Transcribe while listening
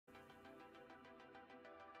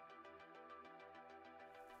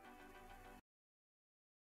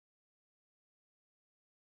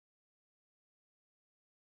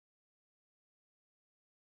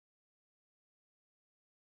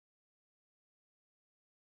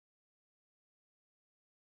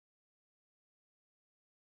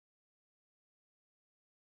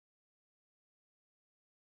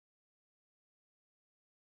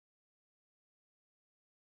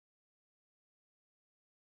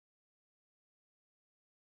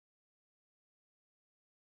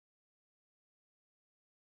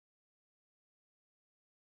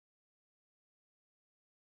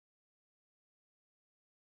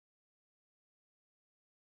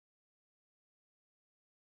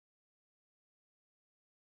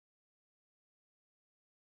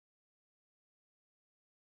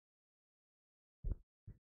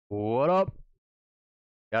What up?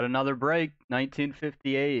 Got another break.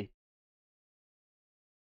 1958.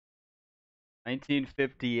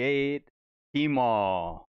 1958.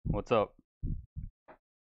 Tmall. What's up?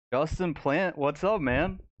 Justin Plant. What's up,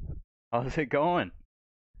 man? How's it going?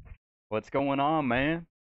 What's going on, man?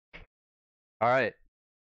 All right.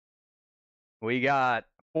 We got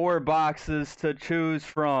 4 boxes to choose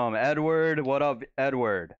from. Edward. What up,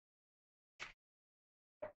 Edward?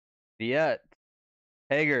 Viet.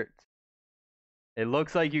 Haggart. It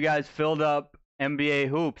looks like you guys filled up NBA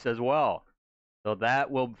hoops as well. So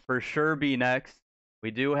that will for sure be next.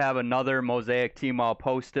 We do have another Mosaic Tmall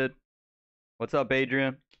posted. What's up,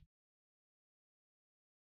 Adrian?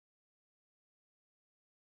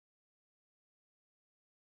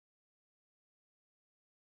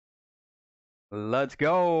 Let's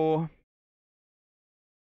go.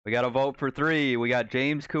 We got a vote for 3. We got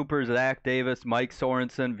James Cooper, Zach Davis, Mike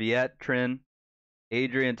Sorensen, Viet Trin,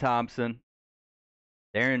 Adrian Thompson,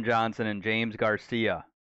 Darren Johnson, and James Garcia.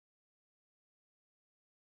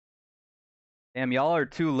 Damn, y'all are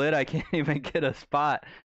too lit. I can't even get a spot.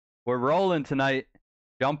 We're rolling tonight.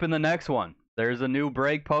 Jump in the next one. There's a new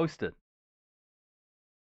break posted.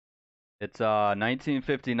 It's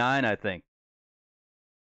 1959, I think.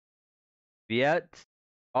 Viet.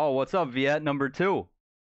 Oh, what's up, Viet number 2?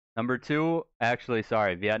 Number 2, actually,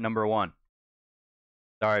 sorry, Viet number 1.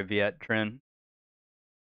 Sorry, Viet Trin.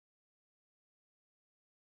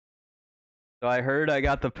 So I heard I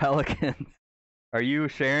got the Pelicans. Are you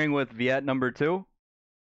sharing with Viet number 2? All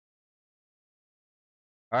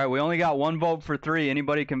right, we only got 1 vote for 3.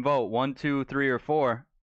 Anybody can vote. 1, 2, 3, or 4.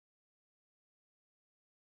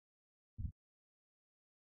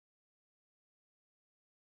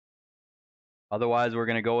 Otherwise, we're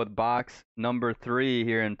going to go with box number 3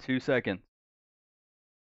 here in 2 seconds.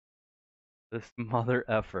 This mother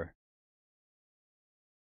effer.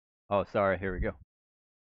 Oh, sorry. Here we go.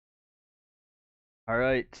 All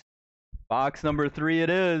right. Box number 3 it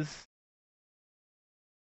is.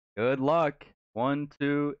 Good luck. 1,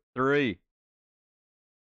 2, 3.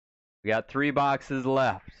 We got 3 boxes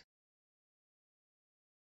left.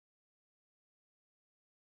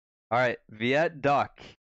 All right. Viet Duck.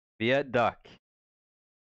 Viet Duck.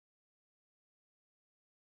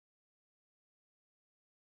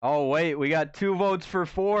 Oh, wait. We got 2 votes for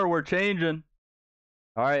 4. We're changing.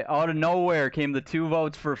 All right. Out of nowhere came the 2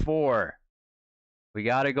 votes for 4. We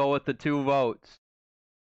got to go with the 2 votes.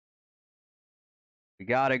 We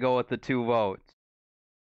got to go with the 2 votes.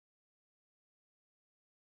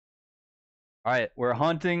 All right. We're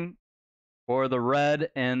hunting for the red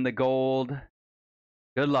and the gold.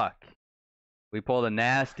 Good luck. We pulled a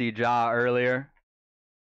nasty jaw earlier.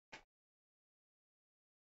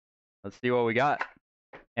 Let's see what we got.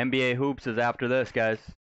 NBA Hoops is after this, guys.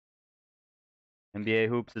 NBA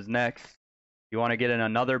Hoops is next. If you want to get in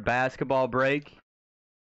another basketball break,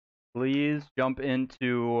 please jump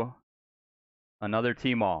into another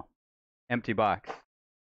Tmall. Empty box.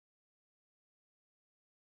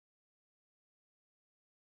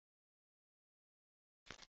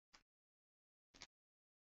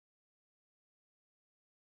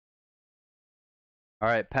 All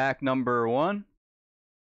right, pack number 1.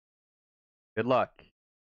 Good luck.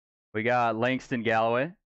 We got Langston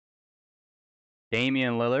Galloway,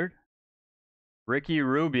 Damian Lillard, Ricky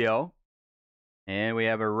Rubio, and we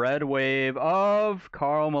have a red wave of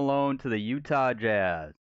Karl Malone to the Utah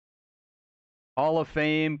Jazz. Hall of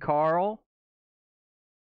Fame Karl.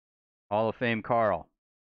 Hall of Fame Karl.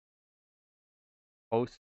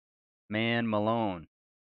 Postman Malone.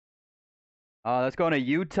 Let's go to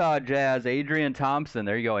Utah Jazz. Adrian Thompson.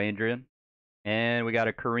 There you go, Adrian. And we got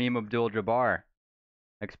a Kareem Abdul-Jabbar.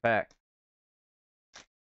 Next pack.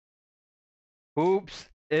 Hoops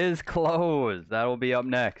is closed. That will be up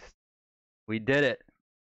next. We did it.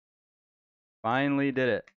 Finally did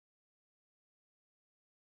it.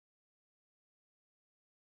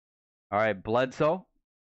 All right, Bledsoe,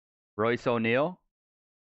 Royce O'Neal,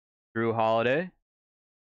 Drew Holiday,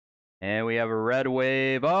 and we have a red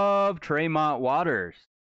wave of Tremont Waters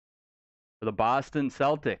for the Boston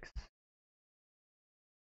Celtics.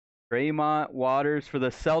 Tremont Waters for the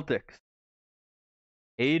Celtics.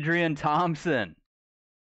 Adrian Thompson.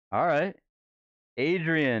 All right.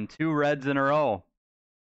 Adrian, 2 reds in a row.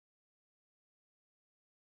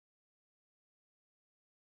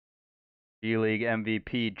 G-League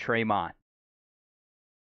MVP Tremont.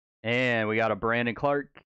 And we got a Brandon Clark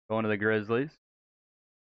going to the Grizzlies.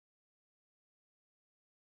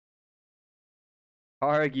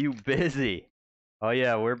 Are you busy? Oh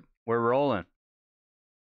yeah, we're rolling.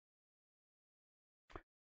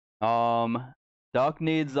 Duck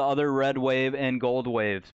needs the other red wave and gold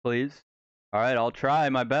waves, please. All right, I'll try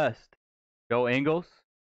my best. Joe Ingles,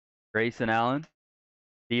 Grayson Allen,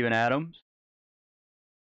 Steven Adams.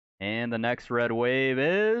 And the next red wave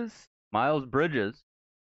is Miles Bridges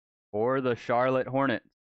for the Charlotte Hornets.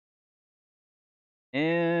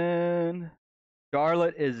 And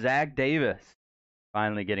Charlotte is Zach Davis,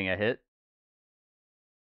 finally getting a hit.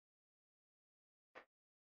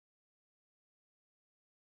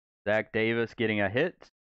 Zach Davis getting a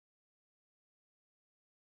hit.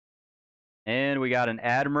 And we got an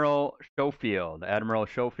Admiral Schofield. Admiral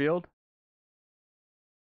Schofield.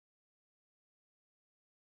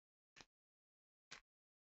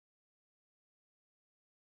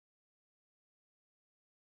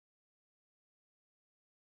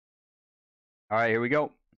 All right, here we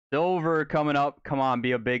go. Silver coming up. Come on,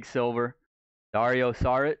 be a big silver. Dario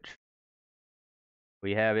Saric.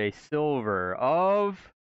 We have a silver of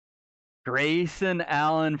Grayson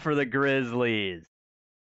Allen for the Grizzlies.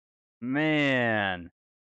 Man.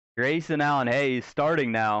 Grayson Allen, hey, he's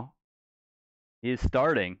starting now. He's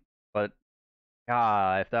starting. But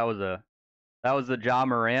if that was the Ja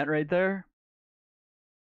Morant right there.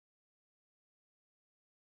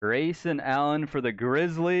 Grayson Allen for the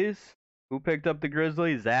Grizzlies. Who picked up the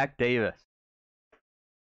Grizzlies? Zach Davis.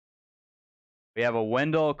 We have a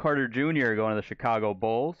Wendell Carter Jr. going to the Chicago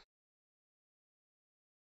Bulls.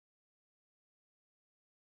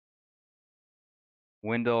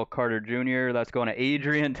 Wendell Carter Jr. That's going to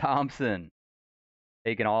Adrian Thompson.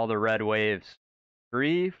 Taking all the red waves.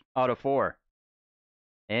 3 out of 4.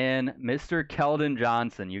 And Mr. Keldon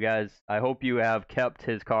Johnson. You guys, I hope you have kept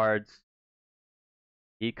his cards.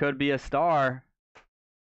 He could be a star.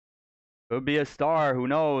 Could be a star. Who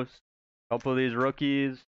knows? A couple of these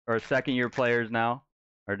rookies or second-year players now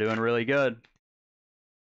are doing really good.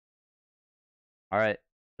 All right.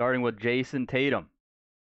 Starting with Jason Tatum.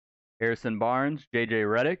 Harrison Barnes, J.J.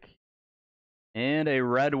 Redick. And a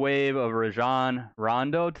red wave of Rajon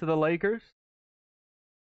Rondo to the Lakers.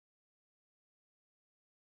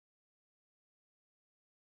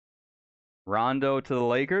 Rondo to the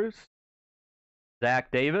Lakers.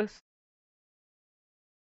 Zach Davis.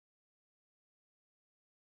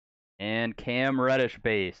 And Cam Reddish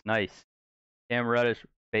base. Nice. Cam Reddish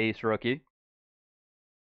base rookie.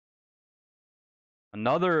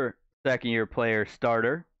 Another second-year player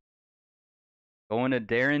starter. Going to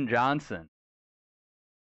Darren Johnson.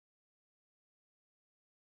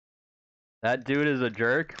 That dude is a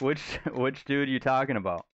jerk. Which dude are you talking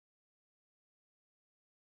about?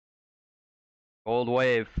 Gold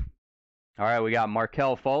wave. All right, we got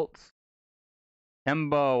Markelle Fultz,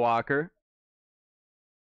 Kemba Walker,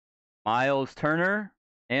 Miles Turner,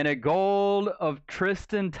 and a gold of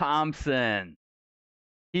Tristan Thompson.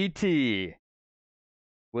 TT.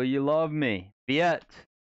 Will you love me? Viet.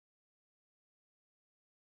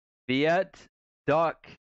 Duck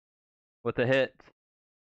with a hit.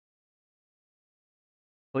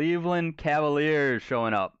 Cleveland Cavaliers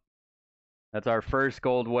showing up. That's our first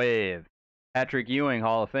gold wave. Patrick Ewing,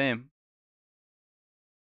 Hall of Fame.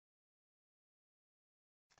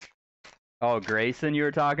 Oh, Grayson you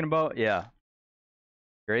were talking about? Yeah.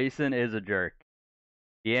 Grayson is a jerk.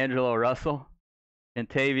 D'Angelo Russell.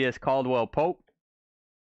 Kentavious Caldwell-Pope.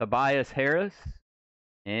 Tobias Harris.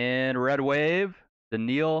 And red wave,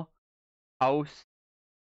 Daniil House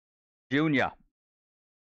Jr.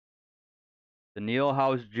 Daniil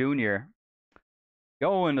House Jr.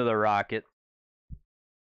 going to the Rockets.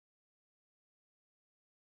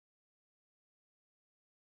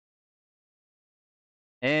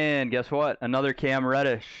 And guess what? Another Cam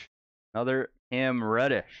Reddish. Another Cam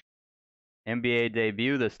Reddish. NBA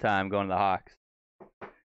debut this time going to the Hawks.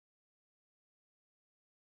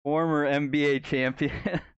 Former NBA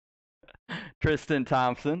champion Tristan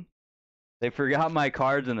Thompson. They forgot my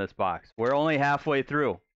cards in this box. We're only halfway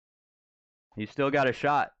through. You still got a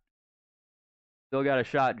shot. Still got a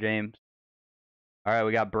shot, James. All right,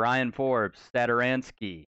 we got Brian Forbes,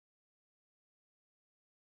 Stadaransky,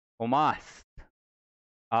 Omas,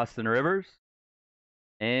 Austin Rivers,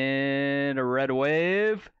 and a red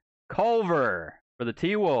wave, Culver for the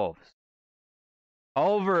T-Wolves.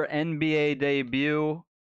 Culver NBA debut,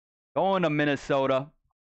 going to Minnesota.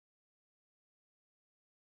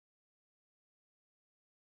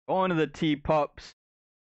 Going to the T-Pups.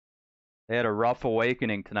 They had a rough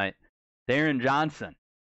awakening tonight. Darren Johnson.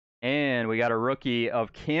 And we got a rookie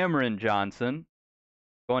of Cameron Johnson.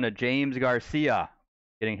 Going to James Garcia.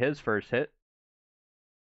 Getting his first hit.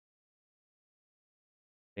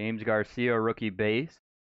 James Garcia, rookie base.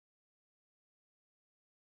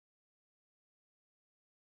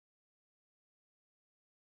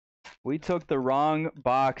 We took the wrong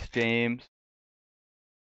box, James.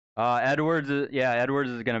 Edwards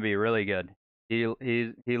is gonna be really good.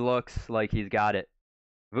 He looks like he's got it.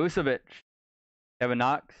 Vucevic, Kevin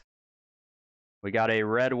Knox. We got a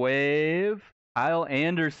red wave. Kyle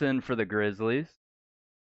Anderson for the Grizzlies.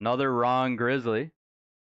 Another wrong Grizzly.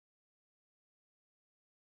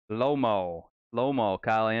 Lomo,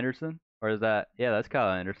 Kyle Anderson, or is that? Yeah, that's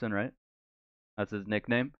Kyle Anderson, right? That's his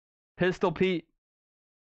nickname. Pistol Pete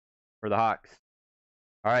for the Hawks.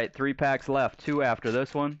 All right, 3 packs left. 2 after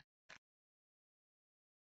this one.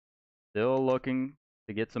 Still looking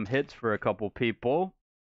to get some hits for a couple people.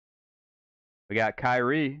 We got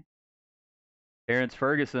Kyrie, Terrence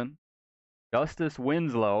Ferguson, Justice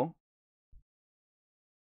Winslow.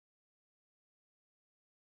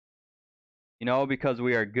 You know, because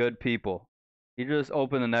we are good people. You just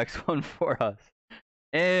open the next one for us.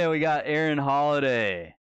 And we got Aaron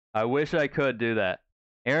Holiday. I wish I could do that.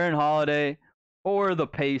 Aaron Holiday or the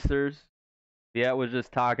Pacers. Yeah, was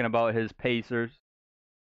just talking about his Pacers.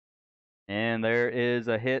 And there is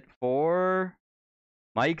a hit for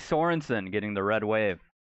Mike Sorensen getting the red wave.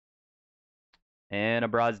 And a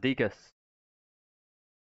Brazdeikis.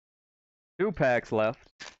 2 packs left.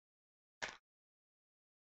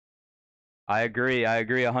 I agree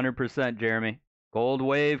 100%, Jeremy. Gold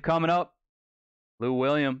wave coming up. Lou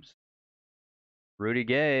Williams. Rudy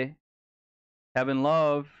Gay. Kevin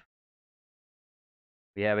Love.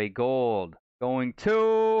 We have a gold going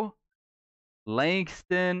to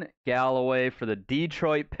Langston Galloway for the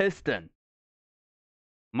Detroit Pistons.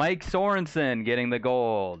 Mike Sorensen getting the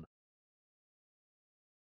gold.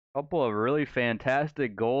 Couple of really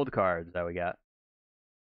fantastic gold cards that we got.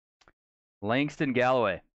 Langston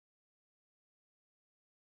Galloway.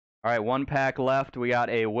 All right, 1 pack left. We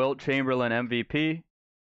got a Wilt Chamberlain MVP.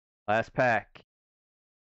 Last pack.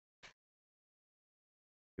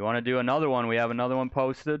 You want to do another one? We have another one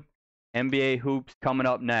posted. NBA hoops coming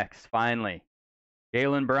up next, finally.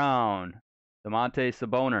 Jaylen Brown, Demonte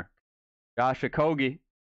Sabonis, Josh Okogie.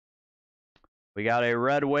 We got a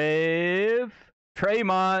red wave.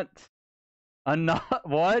 Tremont.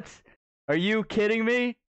 What? Are you kidding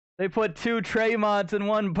me? They put 2 Tremonts in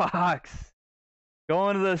 1 box.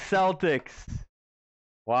 Going to the Celtics.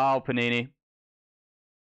 Wow, Panini.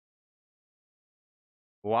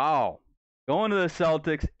 Wow. Going to the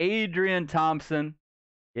Celtics. Adrian Thompson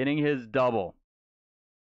getting his double.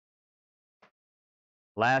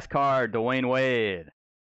 Last card, Dwayne Wade.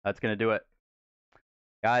 That's going to do it.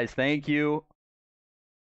 Guys, thank you.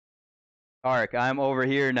 Ark, I'm over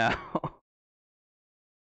here now.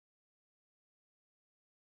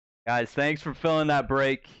 Guys, thanks for filling that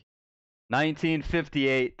break.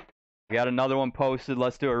 1958. We got another one posted.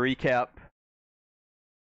 Let's do a recap.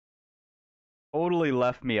 Totally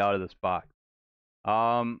left me out of this box.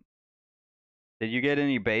 Did you get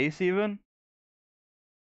any base even?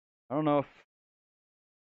 I don't know if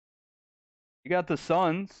you got the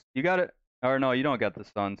Suns. You got it, or no? You don't got the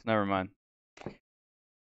Suns. Never mind.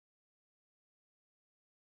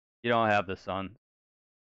 You don't have the Suns.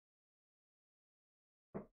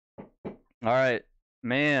 All right,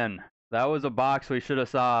 man. That was a box we should have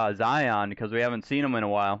saw Zion because we haven't seen him in a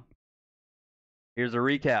while. Here's a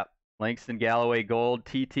recap. Langston Galloway gold,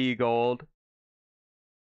 TT gold.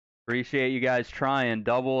 Appreciate you guys trying.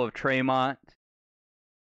 Double of Tremont.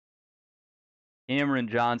 Cameron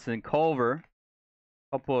Johnson, Culver.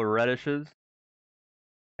 Couple of Reddishes.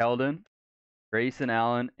 Keldon. Grayson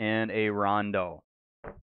Allen, and a Rondo.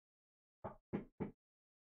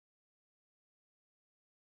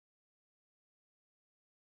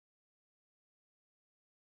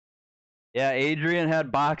 Yeah, Adrian had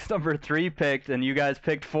box number 3 picked, and you guys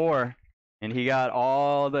picked 4, and he got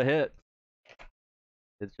all the hits.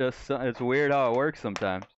 It's just, it's weird how it works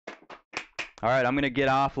sometimes. All right, I'm going to get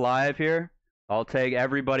off live here. I'll tag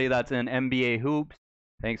everybody that's in NBA Hoops.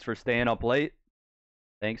 Thanks for staying up late.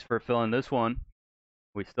 Thanks for filling this one.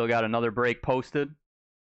 We still got another break posted.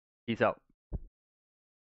 Peace out.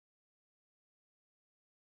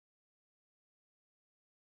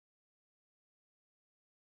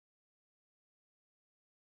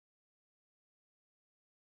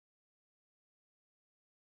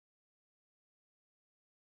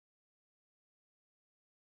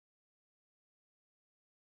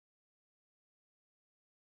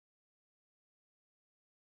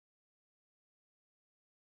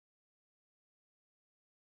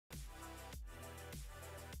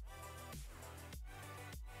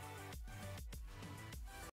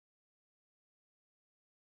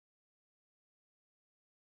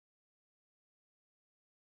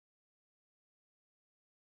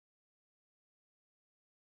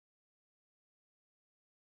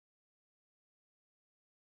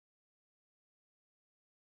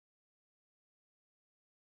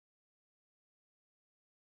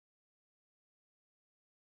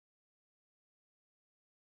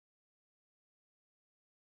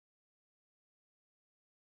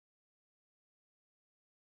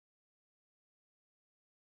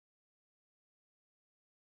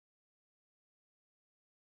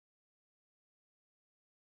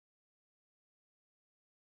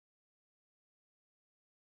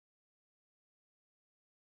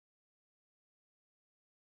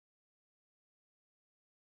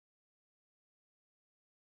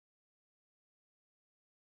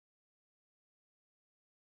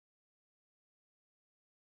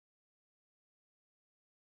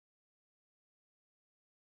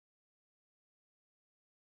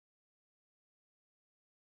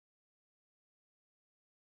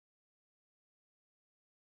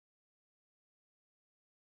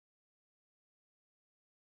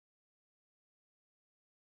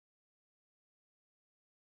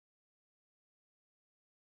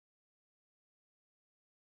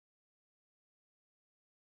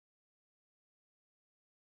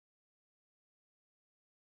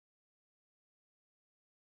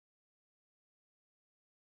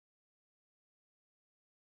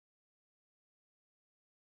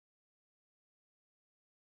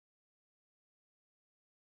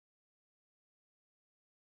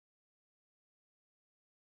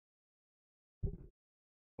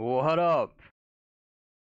 What up?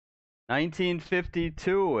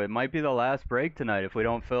 1952. It might be the last break tonight if we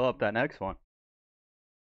don't fill up that next one.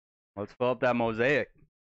 Let's fill up that Mosaic.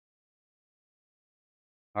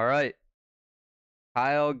 All right.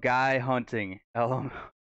 Kyle Guy Hunting. Laughing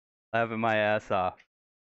my ass off.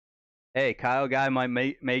 Hey, Kyle Guy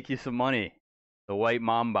might make you some money. The White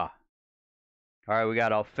Mamba. All right, we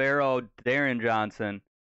got Alfaro, Darren Johnson,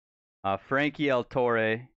 Frankie El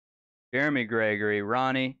Torre, Jeremy Gregory,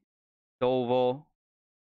 Ronnie, Stovall,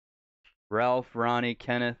 Ralph, Ronnie,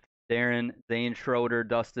 Kenneth, Darren, Zane Schroeder,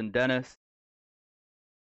 Dustin Dennis.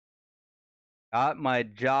 Got my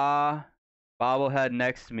jaw bobblehead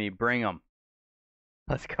next to me. Bring him.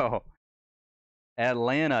 Let's go.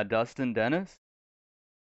 Atlanta, Dustin Dennis.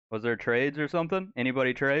 Was there trades or something?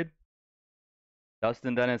 Anybody trade?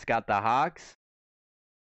 Dustin Dennis got the Hawks.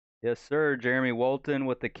 Yes, sir. Jeremy Walton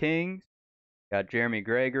with the Kings. Got Jeremy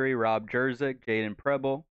Gregory, Rob Jerzik, Jaden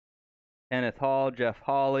Preble, Kenneth Hall, Jeff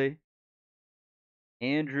Hawley,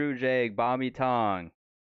 Andrew Jag, Bobby Tong,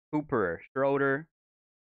 Cooper, Schroeder,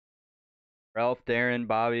 Ralph, Darren,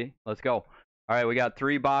 Bobby. Let's go. All right, we got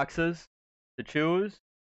 3 boxes to choose.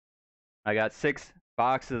 I got 6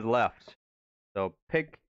 boxes left. So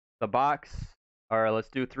pick the box. All right, let's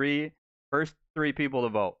do 3. First 3 people to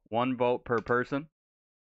vote. 1 vote per person.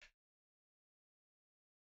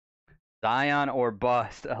 Zion or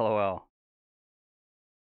bust, LOL.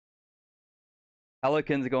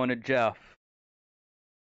 Pelicans going to Jeff.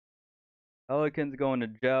 Pelicans going to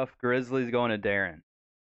Jeff. Grizzlies going to Darren.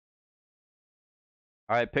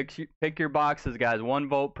 All right, pick your boxes, guys. 1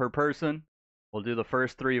 vote per person. We'll do the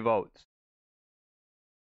first 3 votes.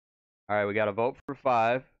 All right, we got a vote for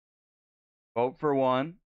 5. Vote for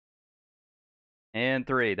 1. And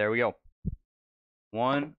 3. There we go.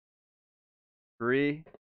 1, 3,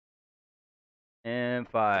 and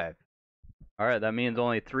 5. All right, that means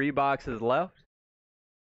only 3 boxes left.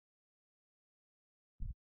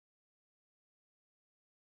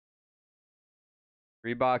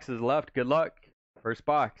 Three boxes left. Good luck. First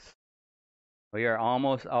box. We are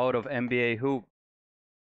almost out of NBA hoop.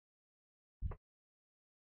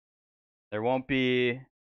 There won't be.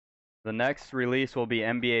 The next release will be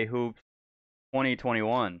NBA Hoops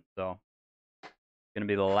 2021. So it's going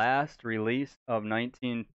to be the last release of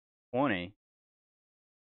 1920.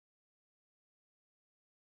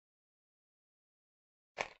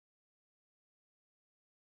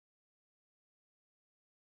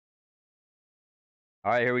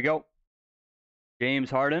 All right, here we go. James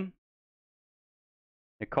Harden,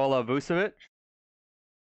 Nikola Vucevic,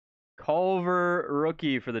 Culver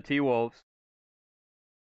rookie for the T-Wolves.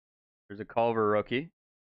 There's a Culver rookie.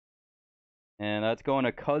 And that's going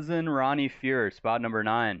to cousin Ronnie Fuhr, spot number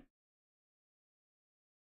 9.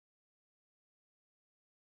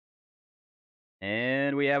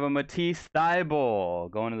 And we have a Matisse Thybulle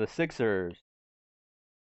going to the Sixers.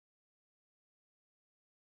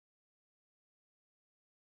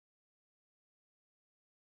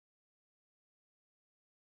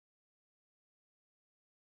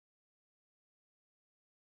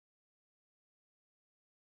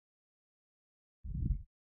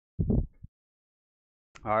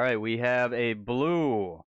 All right, we have a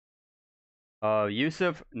blue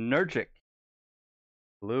Yusuf Nurkic.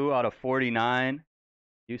 Blue out of 49,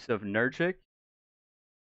 Yusuf Nurkic.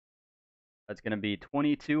 That's going to be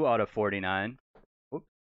 22 out of 49. Oops.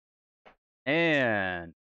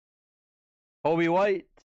 And Kobe White.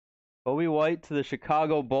 Kobe White to the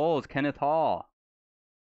Chicago Bulls, Kenneth Hall.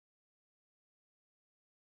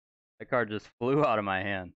 That card just flew out of my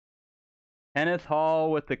hand. Kenneth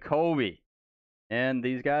Hall with the Kobe. And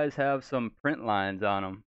these guys have some print lines on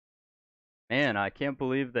them. Man, I can't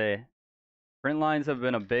believe print lines have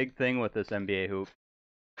been a big thing with this NBA hoop.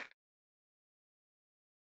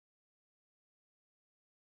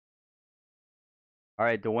 All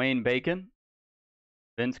right, Dwayne Bacon,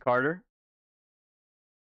 Vince Carter,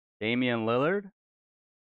 Damian Lillard,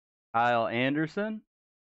 Kyle Anderson,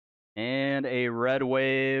 and a red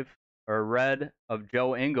of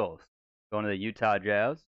Joe Ingles going to the Utah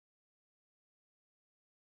Jazz.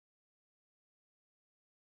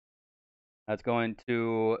 That's going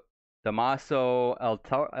to Damaso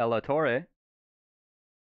Elatorre.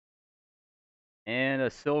 And a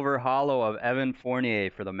silver hollow of Evan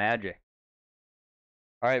Fournier for the Magic.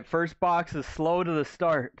 All right, first box is slow to the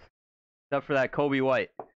start, except for that Kobe White.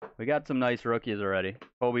 We got some nice rookies already.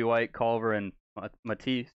 Kobe White, Culver, and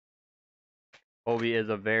Matisse. Kobe is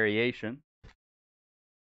a variation.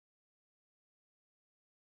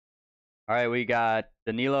 All right, we got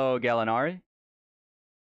Danilo Gallinari,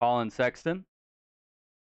 Colin Sexton,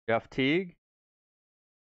 Jeff Teague,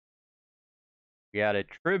 We got a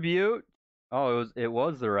tribute. Oh, it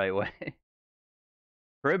was the right way.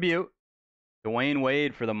 Tribute. Dwayne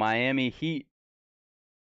Wade for the Miami Heat.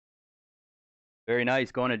 Very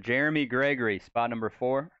nice. Going to Jeremy Gregory, spot number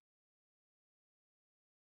 4.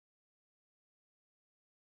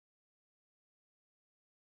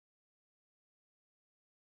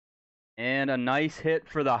 And a nice hit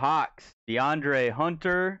for the Hawks. DeAndre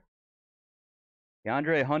Hunter.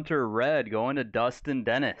 DeAndre Hunter red going to Dustin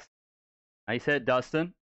Dennis. Nice hit,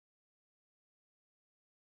 Dustin.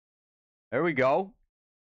 There we go.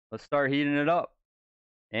 Let's start heating it up.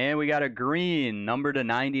 And we got a green, number to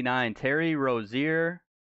 99, Terry Rozier,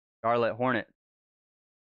 Charlotte Hornets.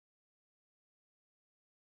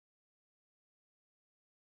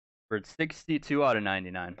 For 62 out of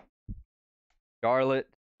 99. Charlotte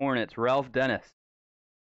Hornets, Ralph Dennis.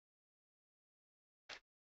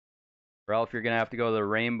 Ralph, you're going to have to go to the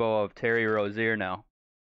rainbow of Terry Rozier now.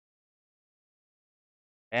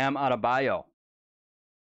 Bam Adebayo.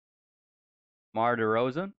 Mar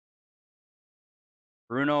DeRozan.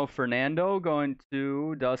 Bruno Fernando going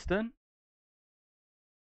to Dustin.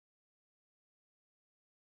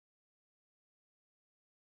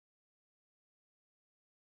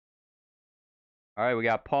 All right, we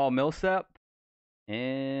got Paul Millsap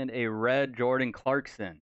and a red Jordan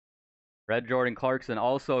Clarkson. Red Jordan Clarkson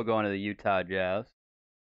also going to the Utah Jazz.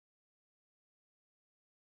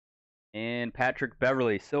 And Patrick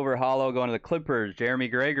Beverly, Silver Hollow going to the Clippers, Jeremy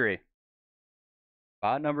Gregory.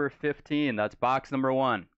 Spot number 15, that's box number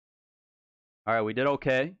 1. All right, we did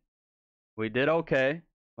okay. We did okay.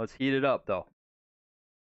 Let's heat it up, though.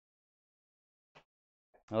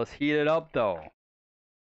 Let's heat it up, though.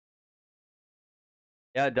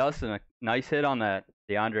 Yeah, Dustin, a nice hit on that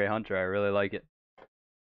DeAndre Hunter. I really like it.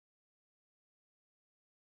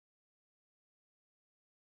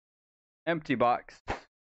 Empty box.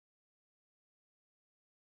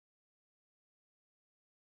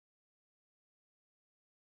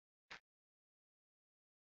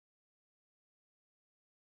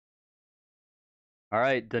 All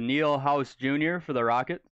right, Daniil House Jr. for the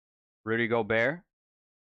Rockets. Rudy Gobert.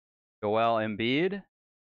 Joel Embiid.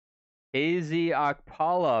 KZ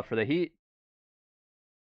Okpala for the Heat.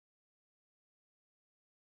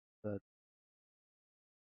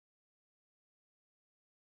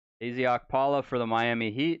 KZ Okpala for the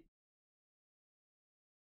Miami Heat.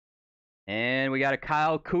 And we got a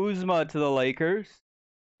Kyle Kuzma to the Lakers.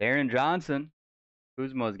 Darren Johnson.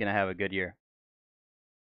 Kuzma is going to have a good year.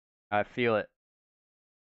 I feel it.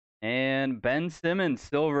 And Ben Simmons,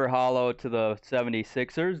 Silver Hollow to the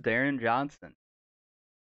 76ers. Darren Johnson.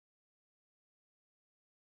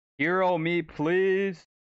 Hero me, please.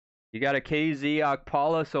 You got a KZ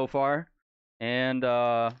Okpala so far. And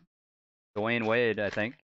Dwayne Wade, I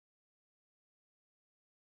think.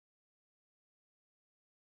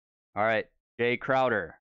 All right. Jay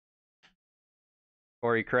Crowder.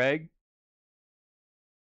 Torrey Craig.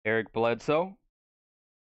 Eric Bledsoe.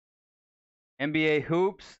 NBA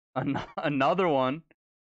Hoops. Another one.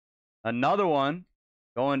 Another one.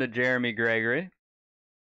 Going to Jeremy Gregory.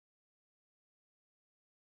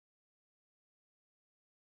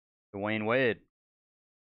 Dwayne Wade.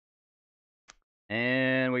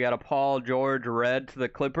 And we got a Paul George red to the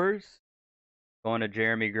Clippers. Going to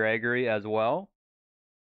Jeremy Gregory as well.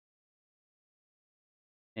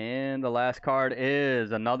 And the last card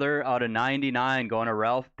is another out of 99 going to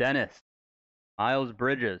Ralph Dennis. Miles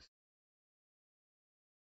Bridges.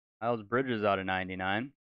 Miles Bridges out of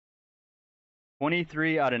 99.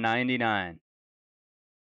 23 out of 99.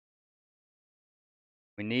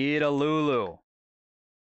 We need a Lulu.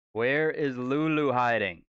 Where is Lulu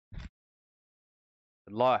hiding?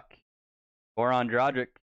 Good luck. Goran Dragic.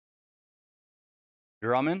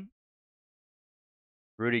 Drummond.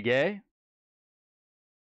 Rudy Gay.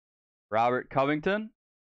 Robert Covington.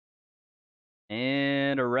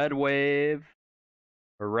 And a red wave.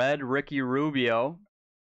 A red Ricky Rubio.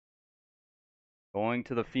 Going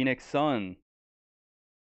to the Phoenix Suns.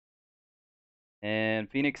 And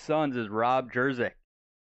Phoenix Suns is Rob Jerzik.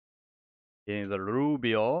 Getting the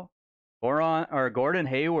Rubio. Gordon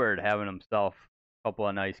Hayward having himself a couple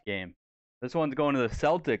of nice games. This one's going to the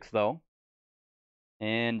Celtics, though.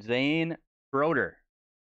 And Zane Schroeder.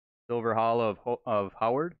 Silver Hollow of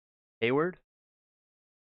Hayward.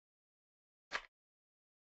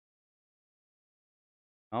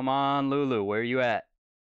 Come on, Lulu. Where you at?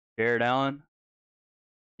 Jared Allen.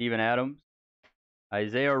 Steven Adams.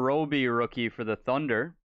 Isaiah Roby, rookie for the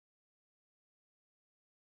Thunder.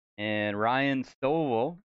 And Ryan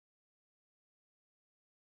Stovall.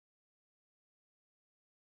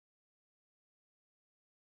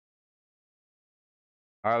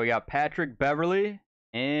 All right, we got Patrick Beverly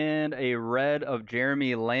and a red of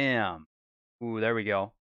Jeremy Lamb. Ooh, there we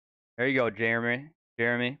go. There you go, Jeremy.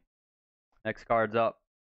 Jeremy. Next card's up.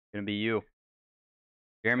 Gonna be you.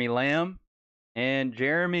 Jeremy Lamb and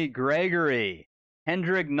Jeremy Gregory.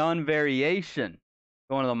 Hendrick Nunn variation.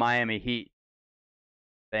 Going to the Miami Heat.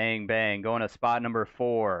 Bang, bang. Going to spot number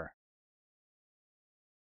 4.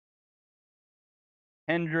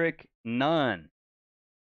 Hendrick Nunn.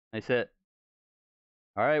 Nice hit.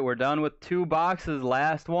 All right, we're done with 2 boxes.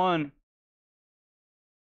 Last one.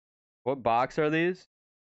 What box are these?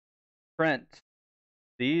 Trent.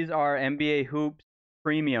 These are NBA Hoops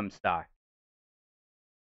premium stock.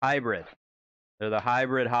 Hybrid. They're the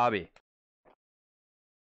hybrid hobby.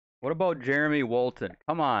 What about Jeremy Walton?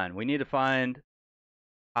 Come on, we need to find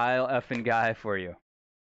Kyle effing guy for you.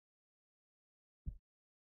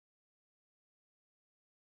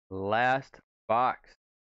 Last box.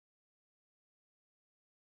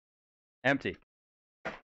 Empty.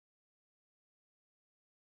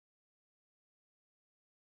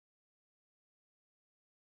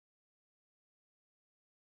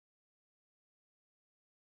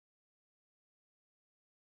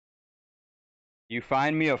 You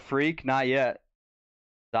find me a freak? Not yet.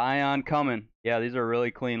 Zion coming. Yeah, these are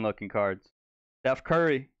really clean looking cards. Steph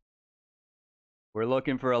Curry. We're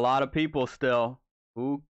looking for a lot of people still.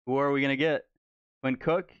 Who are we going to get? Quinn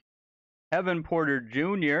Cook. Kevin Porter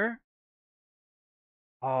Jr.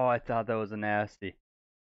 Oh, I thought that was a nasty.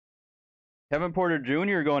 Kevin Porter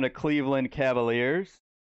Jr. going to Cleveland Cavaliers.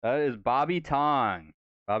 That is Bobby Tong.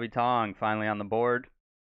 Bobby Tong finally on the board.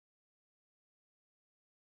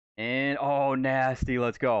 And, oh, nasty.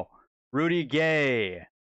 Let's go. Rudy Gay.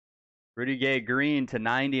 Rudy Gay green to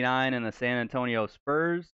 99 in the San Antonio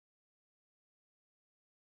Spurs.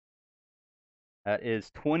 That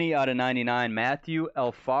is 20 out of 99. Matthew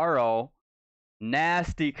Alfaro.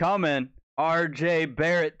 Nasty coming. R.J.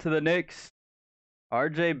 Barrett to the Knicks.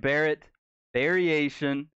 R.J. Barrett.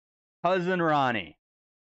 Variation. Cousin Ronnie.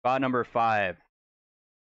 Spot number 5.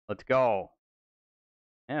 Let's go.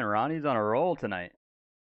 Man, Ronnie's on a roll tonight.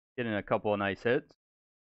 Getting a couple of nice hits.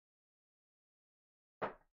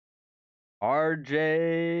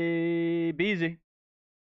 R.J. Beasy.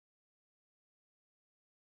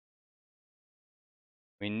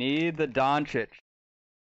 We need the Doncic.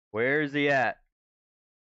 Where's he at?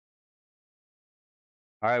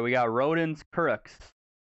 All right, we got Rodens Kurux,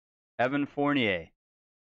 Evan Fournier,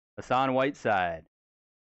 Hassan Whiteside,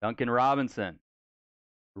 Duncan Robinson,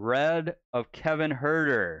 red of Kevin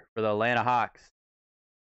Huerter for the Atlanta Hawks.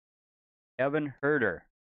 Kevin Huerter.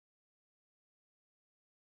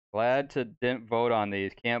 Glad to didn't vote on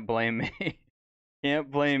these. Can't blame me.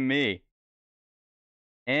 Can't blame me.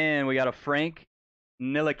 And we got a Frank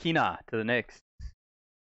Ntilikina to the Knicks.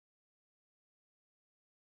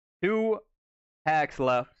 2 packs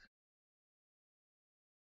left.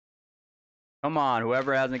 Come on,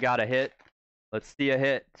 whoever hasn't got a hit. Let's see a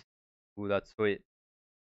hit. Ooh, that's sweet.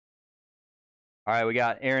 All right, we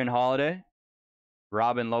got Aaron Holiday,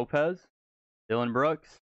 Robin Lopez, Dylan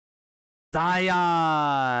Brooks,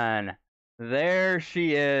 Zion. There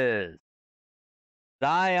she is.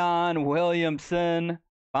 Zion Williamson.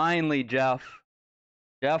 Finally, Jeff.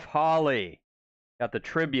 Jeff Hawley. Got the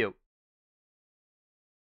tribute.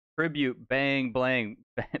 Tribute, bang, bang,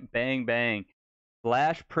 bang, bang.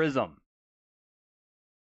 Flash Prism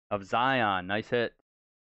of Zion. Nice hit.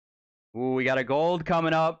 Ooh, we got a gold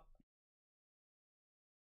coming up.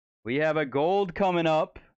 We have a gold coming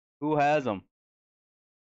up. Who has them?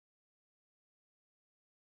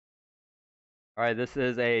 All right, this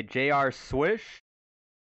is a J.R. Swish.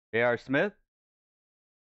 J.R. Smith.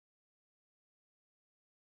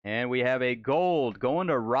 And we have a gold going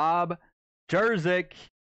to Rob Jerzik.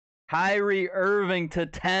 Kyrie Irving to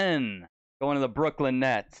 10. Going to the Brooklyn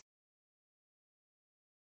Nets.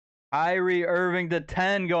 Kyrie Irving to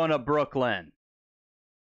 10 going to Brooklyn.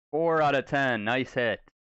 4 out of 10. Nice hit.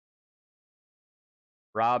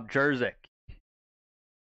 Rob Jerzik.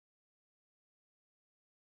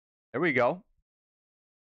 There we go.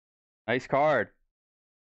 Nice card.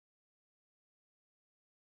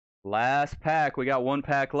 Last pack. We got 1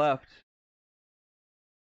 pack left.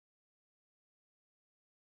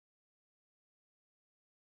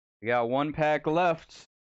 We got 1 pack left.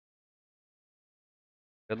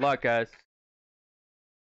 Good luck, guys.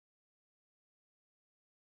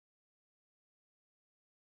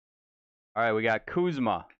 All right, we got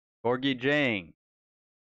Kuzma, Gorgie Jang,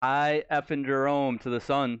 I effing Jerome to the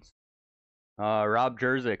Suns. Rob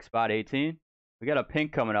Jerzik, spot 18. We got a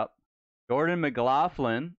pink coming up. Jordan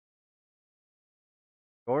McLaughlin.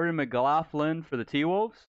 Jordan McLaughlin for the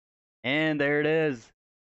T-Wolves. And there it is.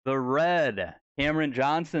 The red, Cameron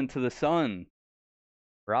Johnson to the Sun.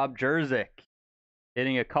 Rob Jerzik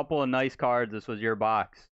hitting a couple of nice cards. This was your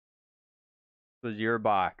box. This was your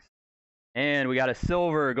box. And we got a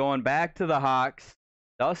silver going back to the Hawks.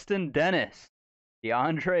 Dustin Dennis,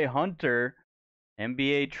 DeAndre Hunter,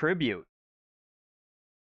 NBA Tribute.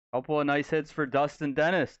 Couple of nice hits for Dustin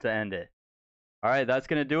Dennis to end it. All right, that's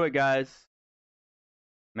going to do it, guys.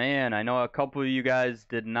 Man, I know a couple of you guys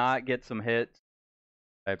did not get some hits.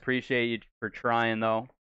 I appreciate you for trying, though.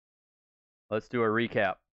 Let's do a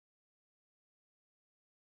recap.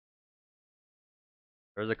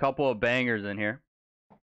 There's a couple of bangers in here.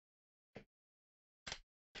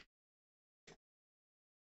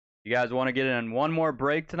 You guys want to get in one more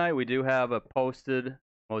break tonight? We do have a posted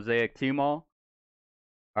Mosaic Tmall.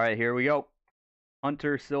 All right, here we go.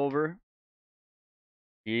 Hunter Silver.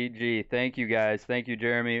 GG. Thank you, guys. Thank you,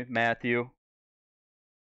 Jeremy, Matthew.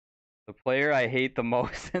 The player I hate the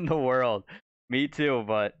most in the world. Me too,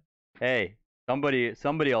 but hey, somebody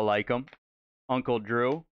will like him. Uncle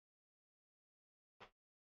Drew.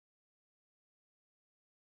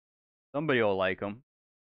 Somebody will like him.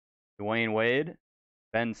 Dwayne Wade.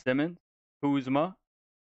 Ben Simmons. Kuzma.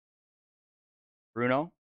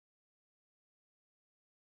 Bruno.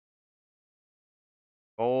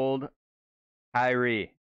 Gold.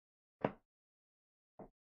 Kyrie.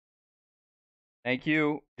 Thank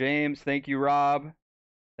you, James. Thank you, Rob.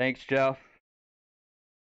 Thanks, Jeff.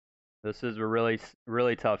 This is a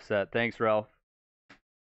really tough set. Thanks, Ralph.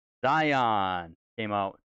 Zion came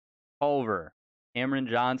out. Culver. Cameron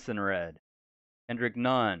Johnson red. Kendrick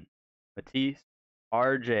Nunn. Matisse.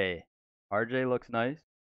 RJ. RJ looks nice.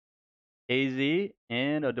 KZ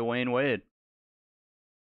and a Dwayne Wade.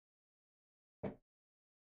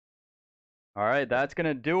 All right, that's going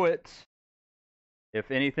to do it.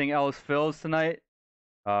 If anything else fills tonight,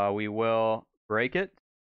 we will break it.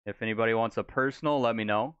 If anybody wants a personal, let me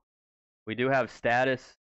know. We do have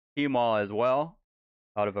status Tmall as well,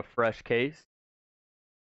 out of a fresh case.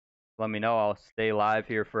 Let me know. I'll stay live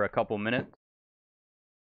here for a couple minutes.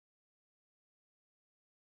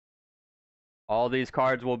 All these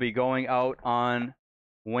cards will be going out on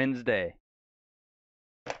Wednesday.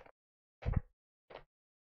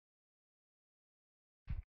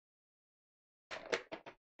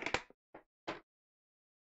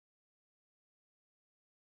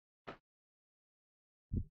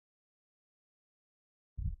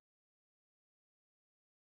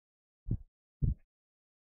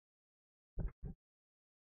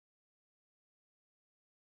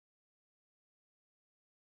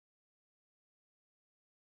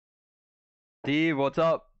 Steve, what's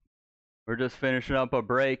up? We're just finishing up a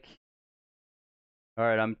break. All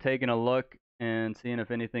right, I'm taking a look and seeing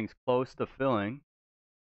if anything's close to filling.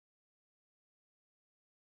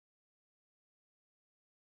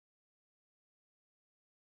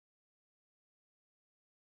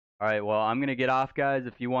 All right, well, I'm going to get off, guys.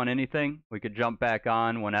 If you want anything, we could jump back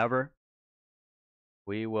on whenever.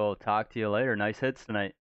 We will talk to you later. Nice hits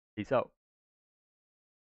tonight. Peace out.